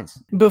those signs.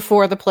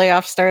 Before the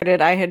playoffs started,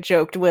 I had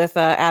joked with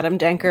Adam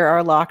Denker,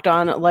 our Locked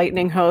On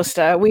Lightning host.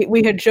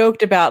 We had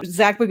joked about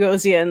Zach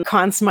Bogosian,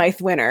 Conn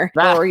Smythe winner,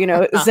 or,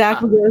 Zach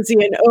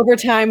Bogosian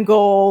overtime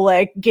goal,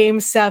 like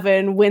Game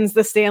 7, wins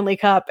the Stanley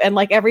Cup. And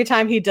like every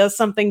time he does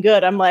something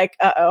good, I'm like,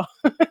 uh-oh,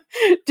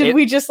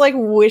 we just like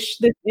wish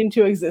this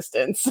into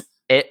existence?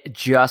 It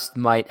just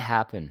might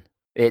happen.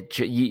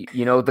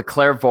 The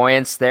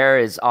clairvoyance there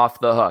is off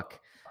the hook.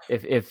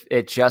 If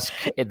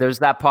there's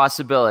that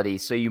possibility,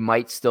 so you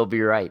might still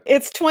be right.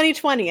 It's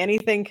 2020.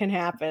 Anything can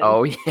happen.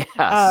 Oh,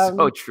 yeah.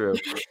 So true.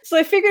 So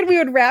I figured we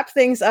would wrap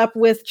things up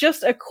with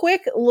just a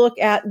quick look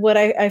at what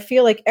I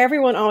feel like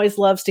everyone always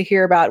loves to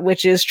hear about,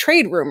 which is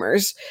trade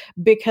rumors.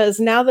 Because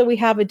now that we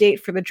have a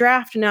date for the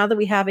draft, now that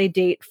we have a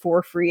date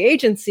for free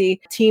agency,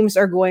 teams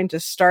are going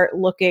to start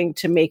looking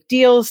to make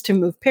deals, to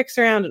move picks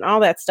around and all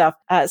that stuff.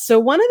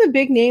 So one of the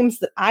big names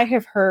that I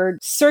have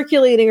heard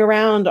circulating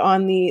around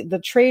on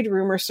the trade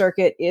rumor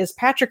circuit is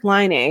Patrik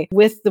Laine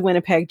with the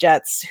Winnipeg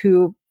Jets,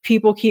 who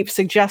people keep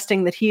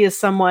suggesting that he is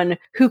someone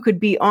who could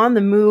be on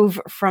the move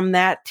from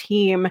that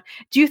team.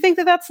 Do you think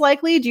that that's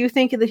likely? Do you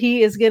think that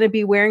he is going to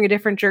be wearing a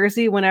different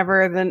jersey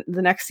whenever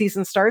the next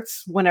season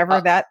starts,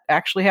 whenever that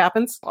actually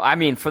happens? I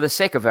mean, for the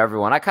sake of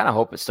everyone, I kind of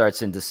hope it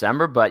starts in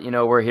December, but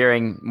we're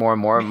hearing more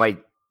and more it might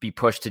be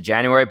pushed to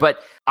January. But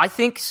I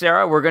think,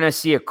 Sarah, we're going to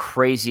see a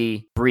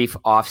crazy brief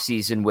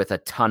offseason with a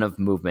ton of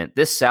movement.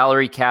 This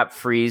salary cap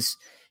freeze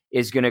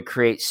is going to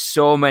create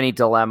so many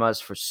dilemmas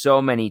for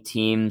so many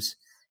teams.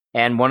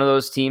 And one of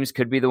those teams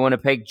could be the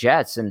Winnipeg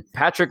Jets. And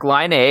Patrik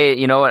Laine,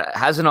 it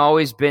hasn't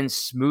always been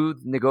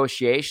smooth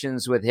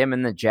negotiations with him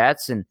and the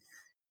Jets. And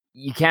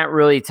you can't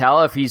really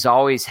tell if he's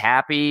always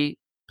happy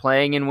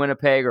playing in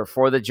Winnipeg or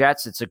for the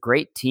Jets. It's a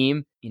great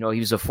team. He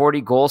was a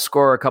 40 goal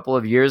scorer a couple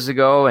of years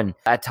ago, and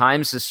at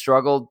times has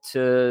struggled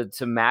to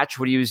match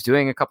what he was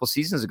doing a couple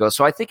seasons ago.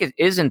 So I think it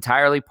is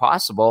entirely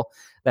possible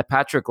that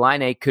Patrik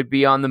Laine could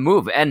be on the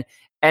move.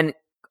 And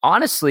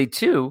honestly,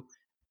 too,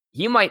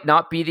 he might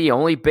not be the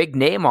only big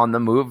name on the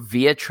move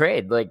via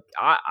trade. Like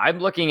I'm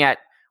looking at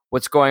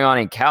what's going on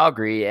in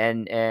Calgary,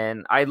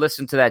 and I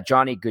listened to that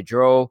Johnny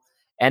Gaudreau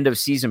end of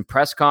season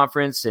press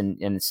conference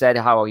and said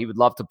how he would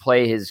love to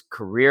play his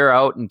career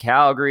out in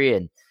Calgary,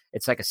 and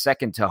it's like a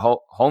second to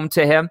home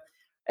to him.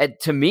 And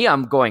to me,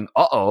 I'm going,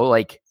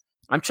 like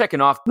I'm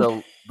checking off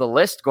the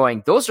list,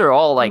 going, those are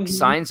all like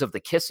signs of the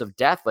kiss of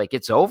death. Like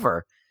it's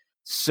over.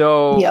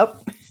 So yep.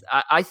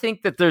 I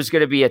think that there's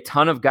going to be a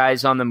ton of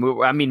guys on the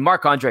move. I mean,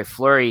 Marc-Andre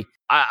Fleury,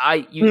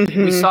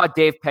 we saw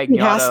Dave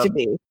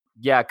Pagnotta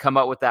come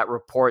out with that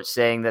report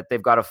saying that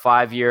they've got a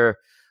 5-year,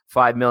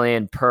 $5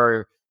 million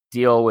per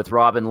deal with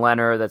Robin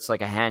Lehner. That's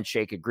like a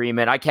handshake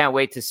agreement. I can't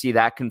wait to see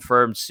that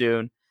confirmed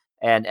soon.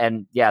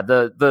 And yeah,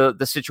 the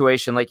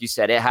situation, like you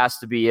said, it has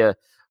to be a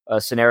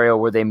scenario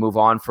where they move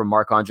on from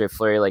Marc-Andre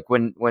Fleury. Like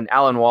when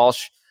Alan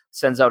Walsh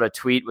sends out a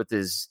tweet with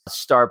his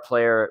star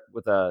player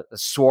with a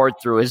sword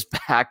through his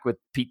back with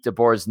Pete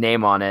DeBoer's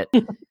name on it,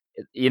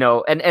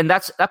 and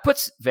that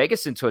puts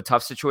Vegas into a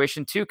tough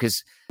situation too,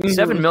 because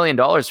 $7 million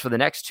for the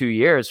next 2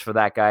 years for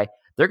that guy,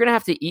 they're going to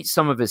have to eat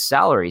some of his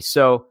salary.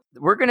 So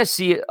we're going to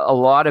see a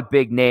lot of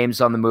big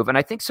names on the move, and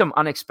I think some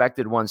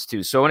unexpected ones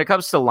too. So when it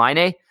comes to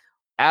Laine,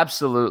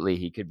 absolutely,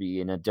 he could be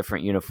in a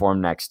different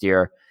uniform next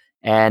year.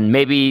 And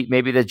maybe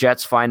the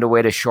Jets find a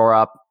way to shore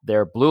up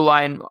their blue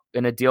line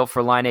in a deal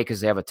for Laine because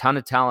they have a ton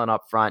of talent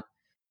up front.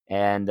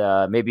 And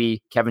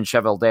maybe Kevin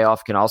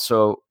Cheveldayoff can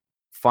also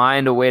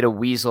find a way to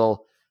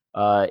weasel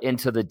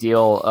into the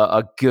deal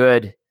a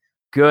good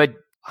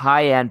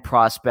high-end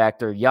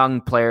prospect or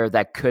young player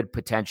that could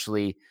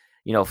potentially,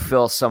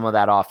 fill some of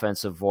that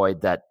offensive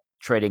void that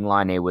trading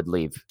Laine would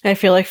leave. I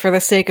feel like for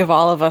the sake of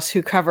all of us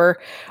who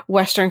cover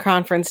Western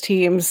Conference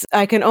teams,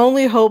 I can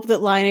only hope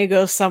that Laine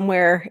goes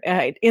somewhere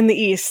in the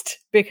East,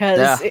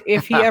 because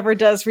if he ever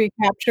does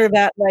recapture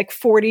that like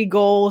 40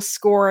 goal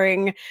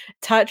scoring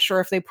touch, or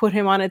if they put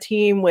him on a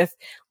team with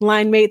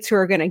line mates who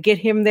are going to get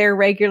him there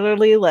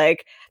regularly,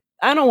 like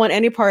I don't want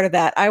any part of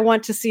that. I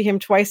want to see him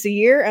twice a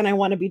year and I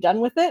want to be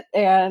done with it.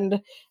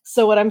 And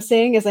so what I'm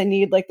saying is I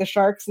need like the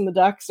Sharks and the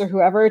Ducks or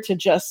whoever to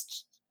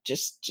just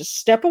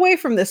step away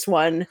from this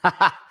one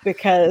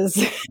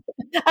because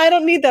I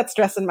don't need that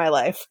stress in my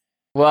life.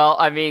 Well,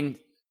 I mean,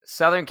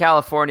 Southern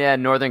California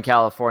and Northern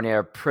California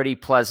are pretty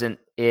pleasant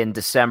in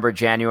December,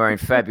 January,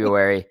 and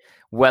February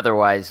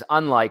weather-wise,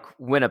 unlike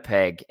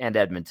Winnipeg and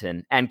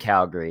Edmonton and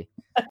Calgary.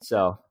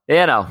 So,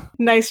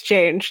 nice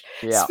change.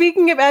 Yeah.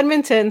 Speaking of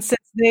Edmonton, since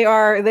they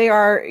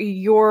are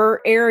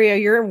your area,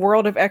 your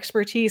world of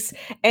expertise,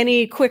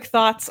 any quick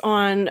thoughts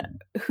on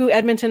who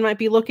Edmonton might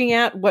be looking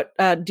at, what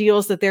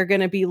deals that they're going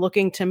to be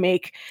looking to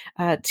make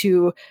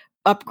to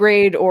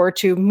upgrade or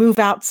to move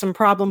out some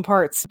problem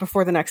parts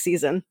before the next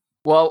season?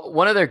 Well,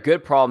 one of their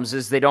good problems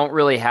is they don't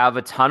really have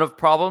a ton of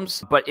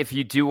problems, but if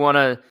you do want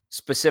to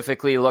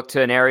specifically look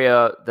to an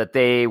area that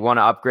they want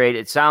to upgrade,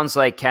 it sounds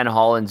like Ken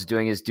Holland's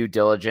doing his due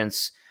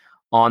diligence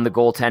on the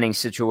goaltending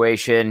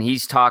situation.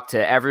 He's talked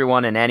to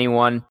everyone and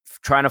anyone,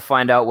 trying to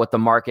find out what the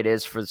market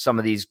is for some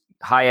of these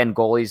high-end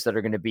goalies that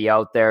are going to be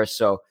out there.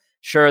 So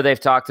sure, they've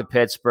talked to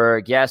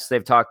Pittsburgh. Yes,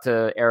 they've talked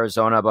to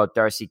Arizona about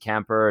Darcy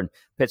Kemper, and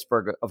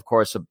Pittsburgh, of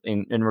course,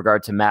 in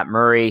regard to Matt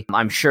Murray.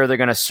 I'm sure they're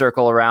going to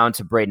circle around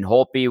to Braden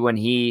Holtby when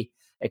he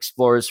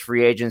explores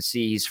free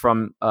agency. He's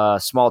from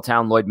small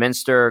town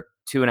Lloydminster,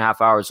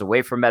 2.5 hours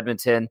away from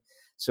Edmonton,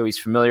 so he's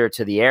familiar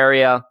to the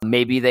area.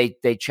 Maybe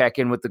they check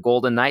in with the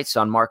Golden Knights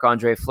on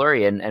Marc-Andre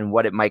Fleury and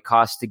what it might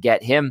cost to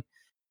get him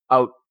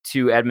out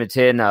to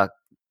Edmonton.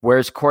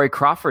 Where's Corey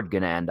Crawford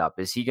going to end up?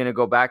 Is he going to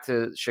go back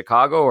to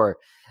Chicago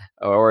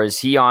or is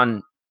he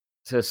on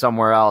to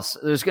somewhere else?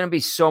 There's going to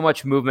be so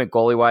much movement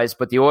goalie-wise,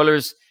 but the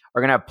Oilers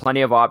are going to have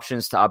plenty of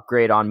options to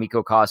upgrade on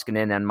Mikko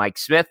Koskinen and Mike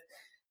Smith.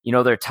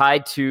 They're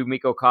tied to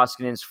Mikko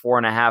Koskinen's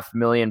 $4.5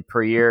 million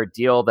per year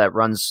deal that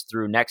runs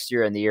through next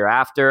year and the year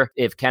after.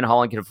 If Ken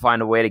Holland can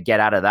find a way to get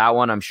out of that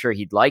one, I'm sure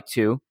he'd like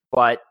to.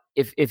 But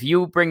if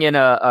you bring in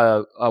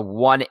a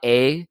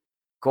 1A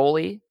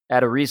goalie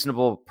at a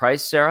reasonable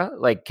price, Sarah,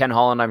 like Ken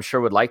Holland, I'm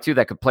sure would like to,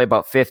 that could play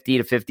about 50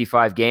 to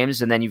 55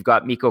 games. And then you've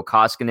got Mikko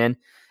Koskinen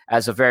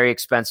as a very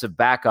expensive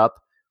backup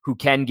who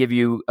can give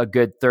you a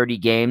good 30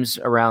 games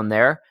around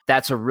there,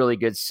 that's a really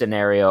good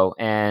scenario.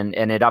 And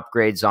it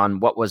upgrades on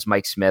what was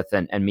Mike Smith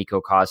and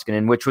Mikko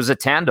Koskinen, which was a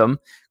tandem,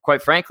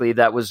 quite frankly,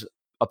 that was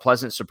a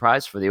pleasant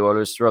surprise for the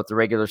Oilers throughout the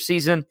regular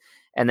season,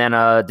 and then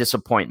a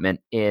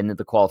disappointment in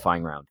the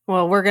qualifying round.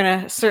 Well, we're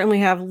going to certainly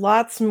have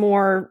lots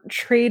more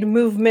trade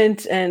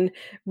movement and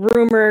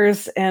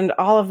rumors and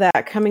all of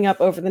that coming up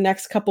over the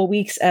next couple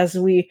weeks as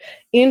we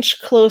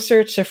inch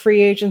closer to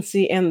free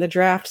agency and the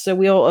draft. So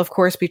we'll, of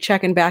course, be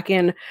checking back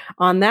in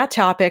on that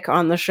topic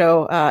on the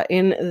show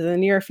in the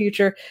near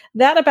future.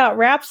 That about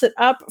wraps it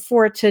up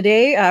for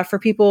today. For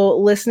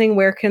people listening,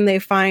 where can they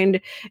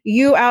find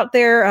you out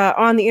there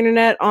on the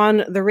internet,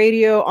 on the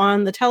radio,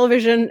 on the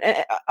television,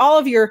 all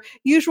of your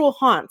usual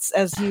haunts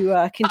as you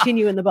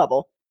continue in the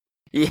bubble?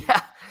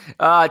 Yeah.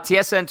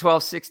 TSN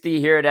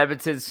 1260 here at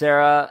Edmonton,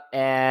 Sarah,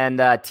 and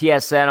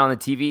TSN on the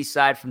TV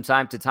side from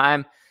time to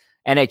time.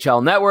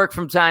 NHL Network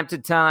from time to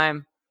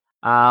time.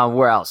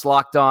 Where else?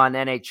 Locked On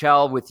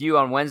NHL with you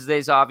on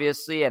Wednesdays,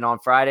 obviously, and on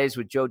Fridays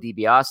with Joe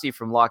DiBiase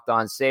from Locked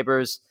On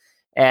Sabres.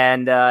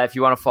 And if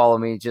you want to follow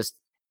me, just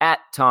at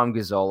Tom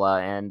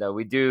Gazzola. And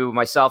we do,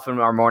 myself and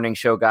our morning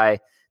show guy,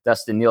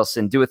 Dustin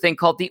Nielsen, do a thing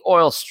called the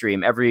Oil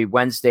Stream every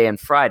Wednesday and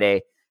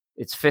Friday.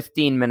 It's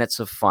 15 minutes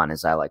of fun,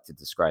 as I like to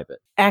describe it.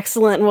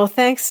 Excellent. Well,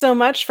 thanks so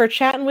much for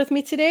chatting with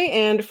me today.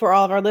 And for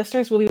all of our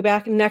listeners, we'll be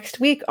back next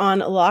week on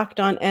Locked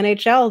On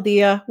NHL,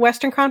 the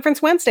Western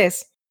Conference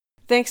Wednesdays.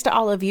 Thanks to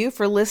all of you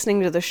for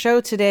listening to the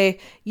show today.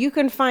 You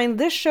can find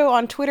this show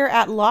on Twitter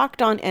at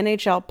Locked On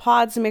NHL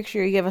Pods. Make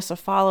sure you give us a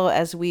follow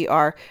as we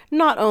are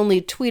not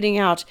only tweeting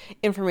out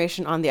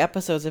information on the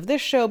episodes of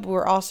this show, but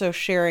we're also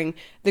sharing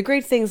the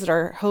great things that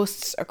our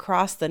hosts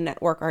across the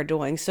network are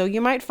doing. So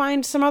you might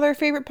find some other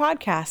favorite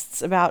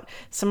podcasts about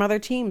some other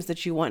teams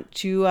that you want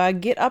to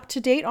get up to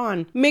date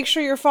on. Make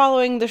sure you're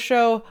following the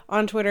show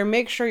on Twitter.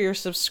 Make sure you're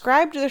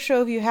subscribed to the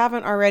show if you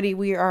haven't already.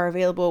 We are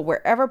available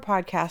wherever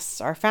podcasts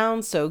are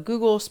found. So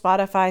Google,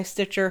 Spotify,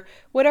 Stitcher,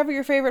 whatever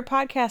your favorite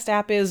podcast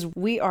app is,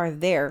 we are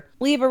there.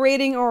 Leave a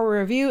rating or a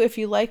review if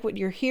you like what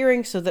you're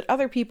hearing so that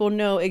other people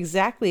know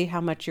exactly how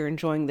much you're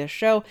enjoying this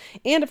show.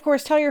 And of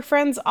course, tell your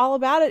friends all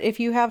about it if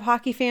you have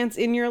hockey fans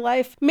in your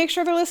life. Make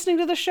sure they're listening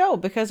to the show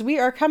because we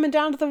are coming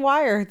down to the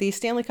wire. The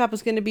Stanley Cup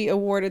is going to be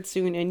awarded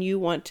soon and you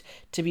want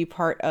to be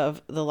part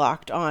of the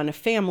Locked On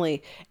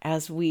family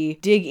as we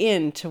dig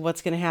into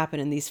what's going to happen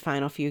in these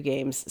final few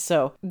games.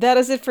 So that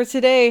is it for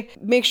today.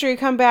 Make sure you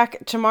come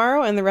back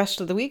tomorrow and the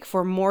rest of the week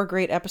for more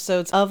great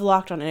episodes of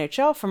Locked On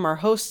NHL from our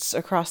hosts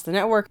across the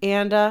network.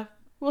 And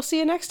we'll see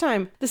you next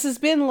time. This has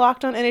been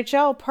Locked On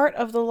NHL, part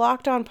of the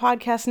Locked On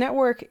Podcast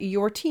Network,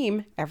 your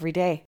team every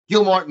day.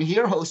 Gil Martin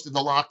here, host of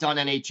the Locked On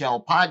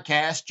NHL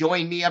podcast.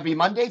 Join me every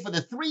Monday for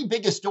the 3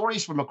 biggest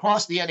stories from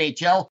across the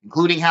NHL,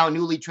 including how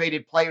newly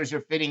traded players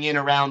are fitting in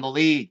around the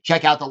league.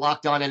 Check out the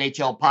Locked On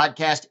NHL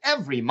podcast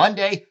every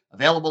Monday,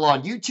 available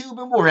on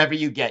YouTube and wherever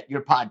you get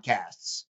your podcasts.